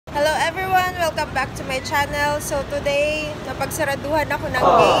Welcome back to my channel. So today, napagsaraduhan ako ng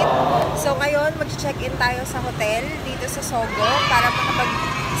gate. So ngayon, mag-check-in tayo sa hotel dito sa Sogo para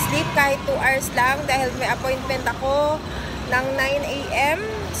makapag-sleep kahit 2 hours lang dahil may appointment ako ng 9 AM.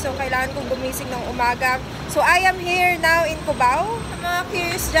 So kailangan kong gumising ng umaga. So I am here now in Cubao. Mga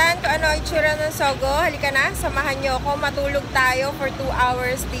curious dyan kung ano ang itsura ng Sogo. Halika na, samahan nyo ako. Matulog tayo for 2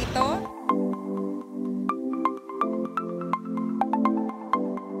 hours dito.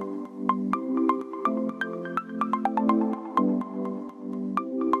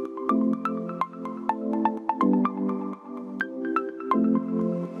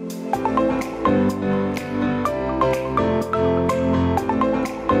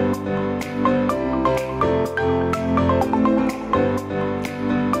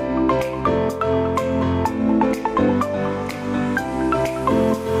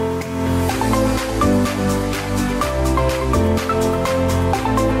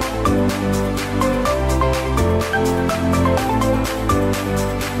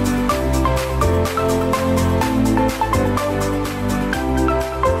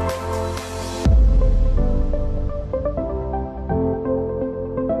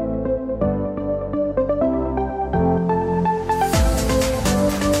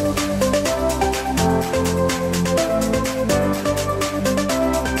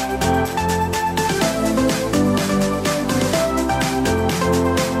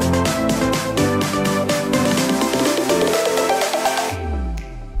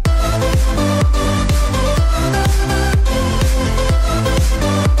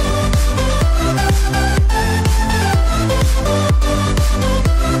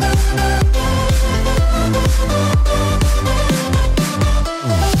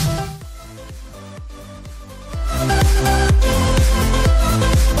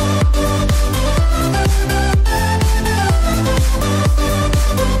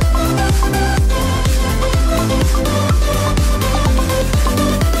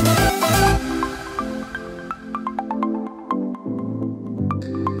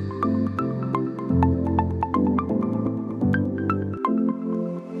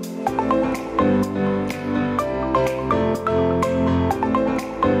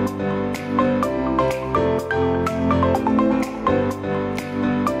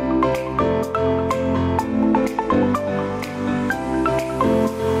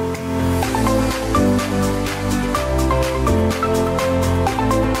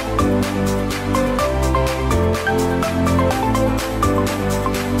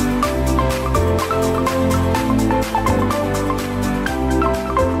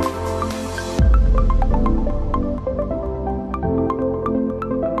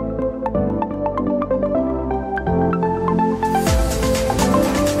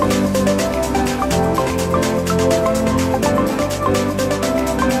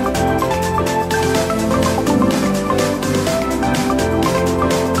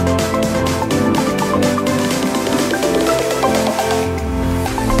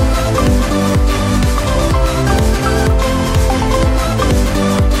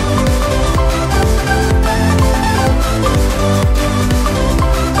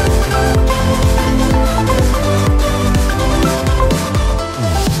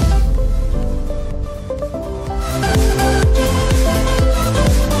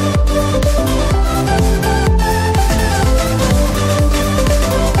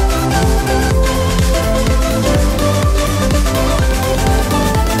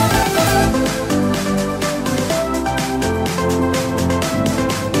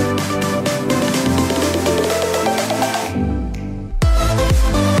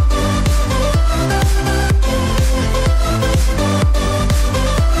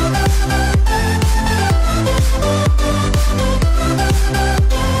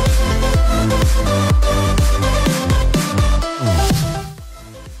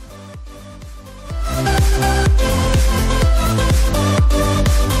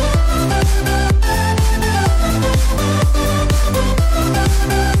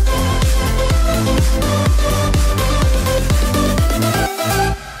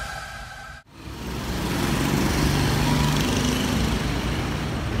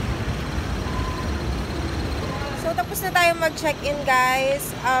 Tapos na tayo mag-check-in,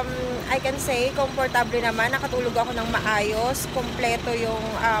 guys. I can say, komportable naman. Nakatulog ako ng maayos. Kompleto yung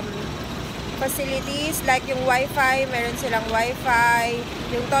facilities. Like yung wifi, meron silang wifi.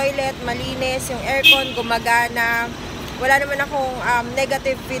 Yung toilet, malinis. Yung aircon, gumagana. Wala naman akong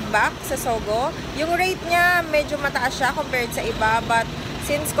negative feedback sa Sogo. Yung rate niya, medyo mataas siya compared sa iba. But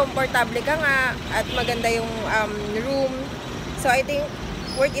since komportable ka nga at maganda yung room, so I think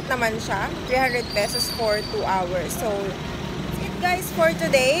worth it naman siya. 300 pesos for 2 hours. So, guys for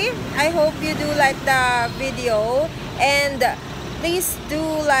today. I hope you do like the video. And please do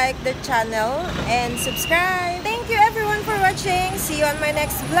like the channel and subscribe. Thank you everyone for watching. See you on my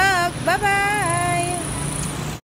next vlog. Bye-bye!